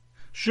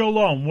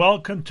Shalom.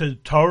 Welcome to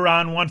Torah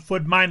on One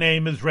Foot. My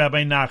name is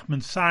Rabbi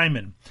Nachman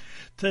Simon.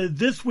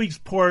 This week's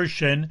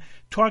portion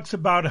talks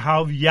about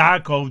how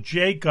Yaakov,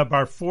 Jacob,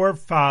 our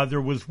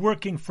forefather, was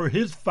working for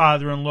his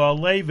father-in-law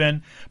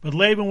Laban, but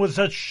Laban was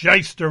a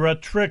shyster, a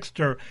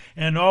trickster,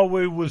 and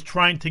always was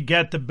trying to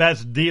get the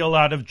best deal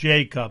out of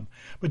Jacob.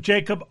 But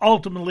Jacob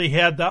ultimately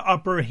had the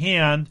upper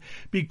hand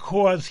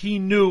because he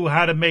knew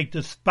how to make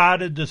the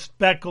spotted, the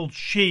speckled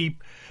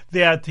sheep,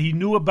 that he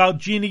knew about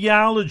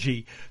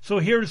genealogy. So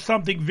here's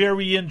something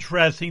very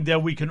interesting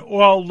that we can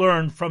all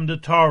learn from the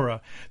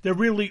Torah. They're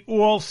really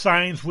all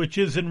science, which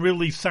isn't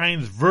really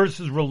science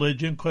versus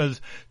religion,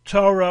 because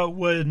Torah,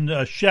 when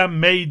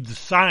Hashem made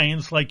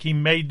science, like he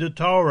made the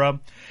Torah,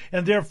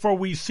 and therefore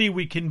we see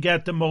we can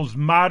get the most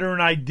modern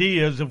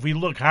ideas if we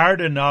look hard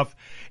enough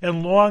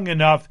and long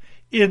enough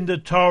in the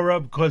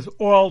Torah, because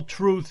all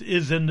truth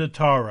is in the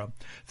Torah.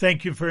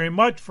 Thank you very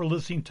much for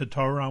listening to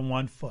Torah on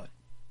One Foot.